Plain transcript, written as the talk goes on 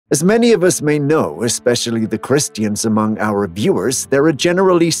As many of us may know, especially the Christians among our viewers, there are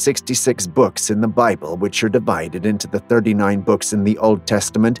generally 66 books in the Bible, which are divided into the 39 books in the Old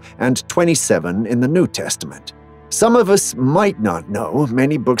Testament and 27 in the New Testament. Some of us might not know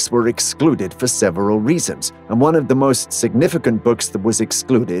many books were excluded for several reasons, and one of the most significant books that was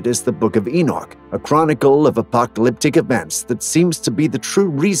excluded is the Book of Enoch, a chronicle of apocalyptic events that seems to be the true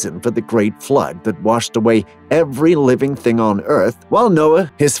reason for the great flood that washed away every living thing on earth, while Noah,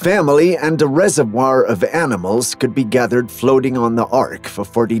 his family, and a reservoir of animals could be gathered floating on the ark for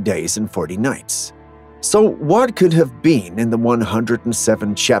 40 days and 40 nights. So what could have been in the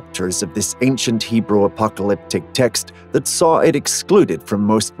 107 chapters of this ancient Hebrew apocalyptic text that saw it excluded from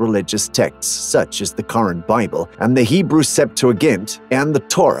most religious texts such as the current Bible and the Hebrew Septuagint and the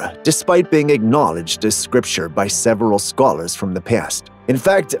Torah, despite being acknowledged as scripture by several scholars from the past? In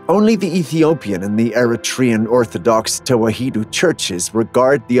fact, only the Ethiopian and the Eritrean Orthodox Tewahedo Churches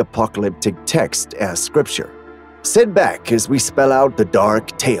regard the apocalyptic text as scripture. Sit back as we spell out the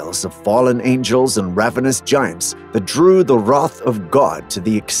dark tales of fallen angels and ravenous giants that drew the wrath of God to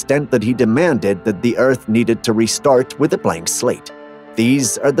the extent that he demanded that the earth needed to restart with a blank slate.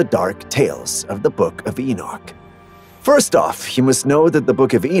 These are the dark tales of the Book of Enoch. First off, you must know that the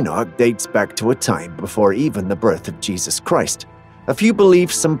Book of Enoch dates back to a time before even the birth of Jesus Christ. A few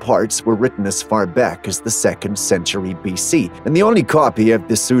believe some parts were written as far back as the 2nd century BC, and the only copy of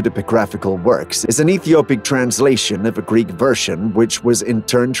the pseudepigraphical works is an Ethiopic translation of a Greek version which was in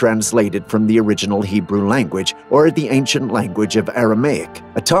turn translated from the original Hebrew language or the ancient language of Aramaic,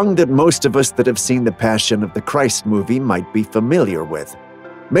 a tongue that most of us that have seen the Passion of the Christ movie might be familiar with.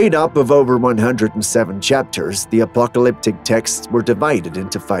 Made up of over 107 chapters, the apocalyptic texts were divided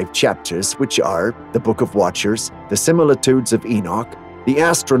into 5 chapters, which are the Book of Watchers, the Similitudes of Enoch, the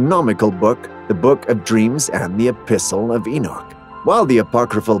Astronomical Book, the Book of Dreams, and the Epistle of Enoch. While the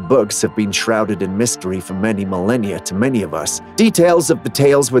apocryphal books have been shrouded in mystery for many millennia to many of us, details of the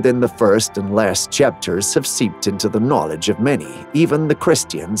tales within the first and last chapters have seeped into the knowledge of many, even the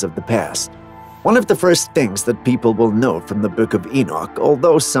Christians of the past. One of the first things that people will know from the Book of Enoch,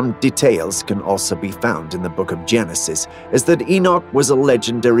 although some details can also be found in the Book of Genesis, is that Enoch was a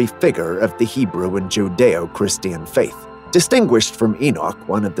legendary figure of the Hebrew and Judeo-Christian faith. Distinguished from Enoch,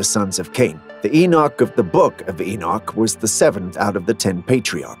 one of the sons of Cain, the Enoch of the Book of Enoch was the 7th out of the 10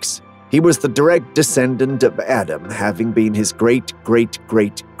 patriarchs. He was the direct descendant of Adam, having been his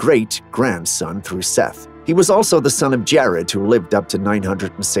great-great-great-great-grandson through Seth. He was also the son of Jared, who lived up to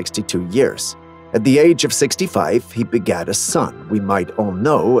 962 years. At the age of 65, he begat a son we might all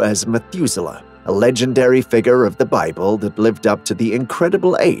know as Methuselah, a legendary figure of the Bible that lived up to the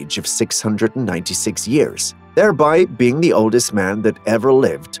incredible age of 696 years, thereby being the oldest man that ever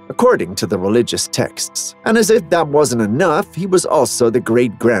lived, according to the religious texts. And as if that wasn't enough, he was also the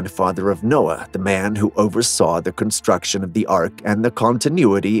great-grandfather of Noah, the man who oversaw the construction of the ark and the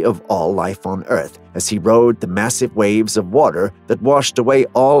continuity of all life on earth, as he rode the massive waves of water that washed away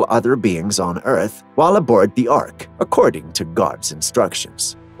all other beings on earth while aboard the ark, according to God's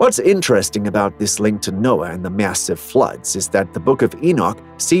instructions. What's interesting about this link to Noah and the massive floods is that the Book of Enoch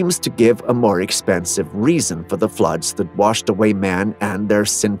seems to give a more expansive reason for the floods that washed away man and their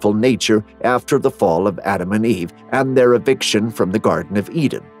sinful nature after the fall of Adam and Eve and their eviction from the Garden of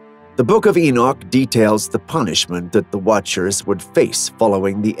Eden. The Book of Enoch details the punishment that the Watchers would face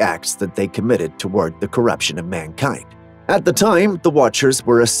following the acts that they committed toward the corruption of mankind. At the time, the Watchers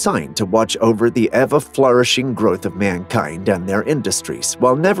were assigned to watch over the ever-flourishing growth of mankind and their industries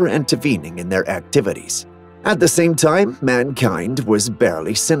while never intervening in their activities. At the same time, mankind was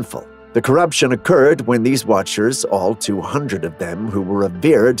barely sinful. The corruption occurred when these Watchers, all 200 of them who were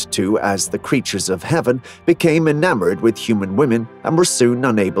revered to as the creatures of heaven, became enamored with human women and were soon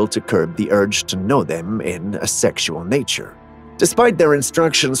unable to curb the urge to know them in a sexual nature. Despite their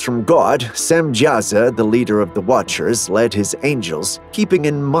instructions from God, Semjaza, the leader of the Watchers, led his angels, keeping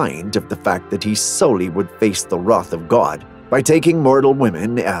in mind of the fact that he solely would face the wrath of God by taking mortal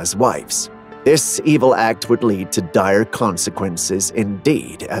women as wives. This evil act would lead to dire consequences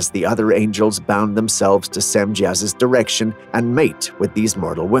indeed, as the other angels bound themselves to Semjaza's direction and mate with these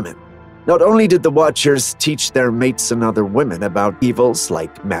mortal women. Not only did the Watchers teach their mates and other women about evils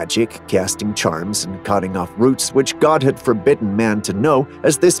like magic, casting charms, and cutting off roots which God had forbidden man to know,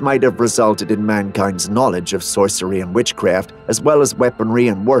 as this might have resulted in mankind's knowledge of sorcery and witchcraft, as well as weaponry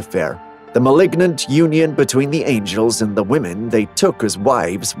and warfare. The malignant union between the angels and the women they took as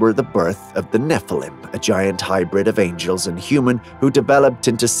wives were the birth of the Nephilim, a giant hybrid of angels and human who developed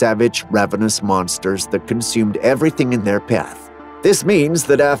into savage, ravenous monsters that consumed everything in their path. This means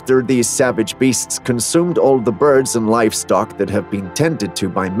that after these savage beasts consumed all the birds and livestock that have been tended to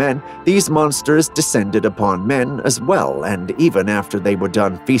by men, these monsters descended upon men as well, and even after they were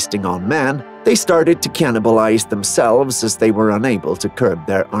done feasting on man, they started to cannibalize themselves as they were unable to curb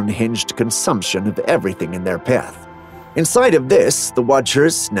their unhinged consumption of everything in their path. In sight of this, the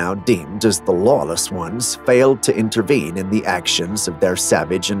Watchers, now deemed as the lawless ones, failed to intervene in the actions of their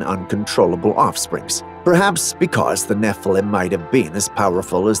savage and uncontrollable offsprings, perhaps because the Nephilim might have been as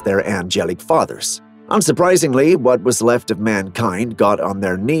powerful as their angelic fathers. Unsurprisingly, what was left of mankind got on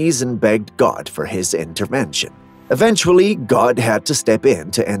their knees and begged God for his intervention. Eventually, God had to step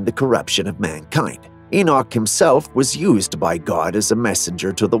in to end the corruption of mankind. Enoch himself was used by God as a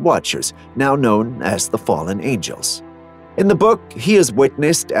messenger to the Watchers, now known as the fallen angels. In the book, he is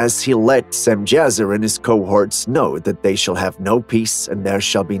witnessed as he let Semjazer and his cohorts know that they shall have no peace and there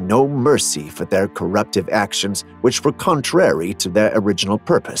shall be no mercy for their corruptive actions which were contrary to their original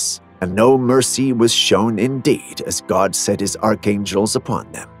purpose. And no mercy was shown indeed as God set his archangels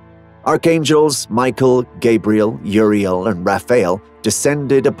upon them. Archangels Michael, Gabriel, Uriel, and Raphael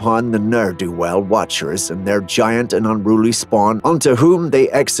descended upon the ne'er-do-well Watchers and their giant and unruly spawn, unto whom they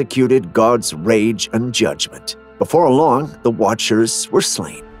executed God's rage and judgment. Before long, the Watchers were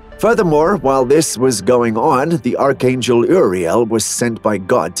slain. Furthermore, while this was going on, the archangel Uriel was sent by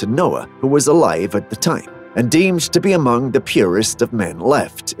God to Noah, who was alive at the time, and deemed to be among the purest of men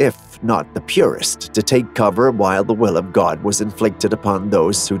left, if not the purest, to take cover while the will of God was inflicted upon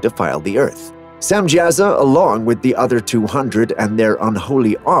those who defiled the earth. Semjazer, along with the other 200 and their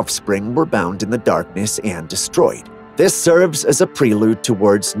unholy offspring, were bound in the darkness and destroyed. This serves as a prelude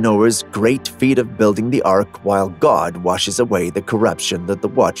towards Noah's great feat of building the ark while God washes away the corruption that the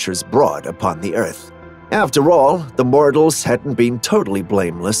Watchers brought upon the earth. After all, the mortals hadn't been totally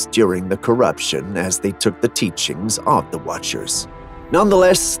blameless during the corruption as they took the teachings of the Watchers.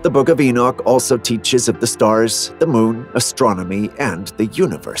 Nonetheless, the Book of Enoch also teaches of the stars, the moon, astronomy, and the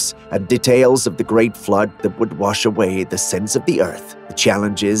universe, and details of the great flood that would wash away the sins of the earth, the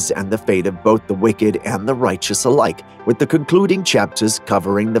challenges and the fate of both the wicked and the righteous alike, with the concluding chapters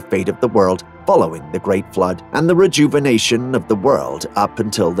covering the fate of the world following the great flood and the rejuvenation of the world up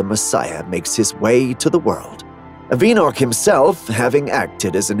until the Messiah makes his way to the world. Of Enoch himself, having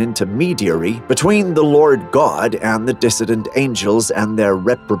acted as an intermediary between the Lord God and the dissident angels and their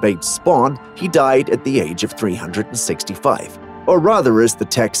reprobate spawn, he died at the age of 365. Or rather, as the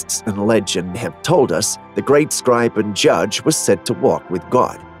texts and legend have told us, the great scribe and judge was said to walk with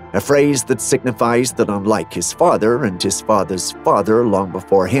God, a phrase that signifies that unlike his father and his father's father long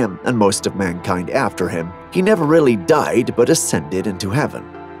before him and most of mankind after him, he never really died but ascended into heaven.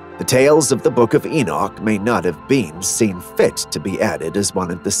 The tales of the Book of Enoch may not have been seen fit to be added as one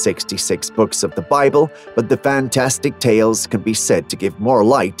of the 66 books of the Bible, but the fantastic tales can be said to give more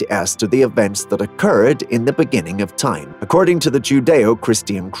light as to the events that occurred in the beginning of time, according to the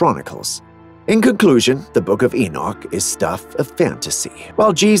Judeo-Christian chronicles. In conclusion, the Book of Enoch is stuff of fantasy.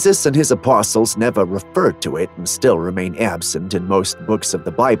 While Jesus and his apostles never referred to it and still remain absent in most books of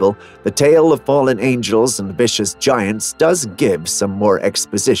the Bible, the tale of fallen angels and vicious giants does give some more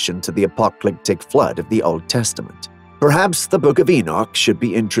exposition to the apocalyptic flood of the Old Testament. Perhaps the Book of Enoch should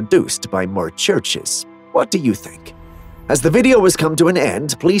be introduced by more churches. What do you think? As the video has come to an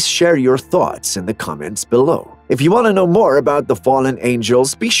end, please share your thoughts in the comments below. If you want to know more about the fallen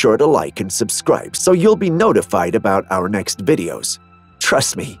angels, be sure to like and subscribe so you'll be notified about our next videos.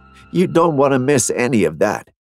 Trust me, you don't want to miss any of that.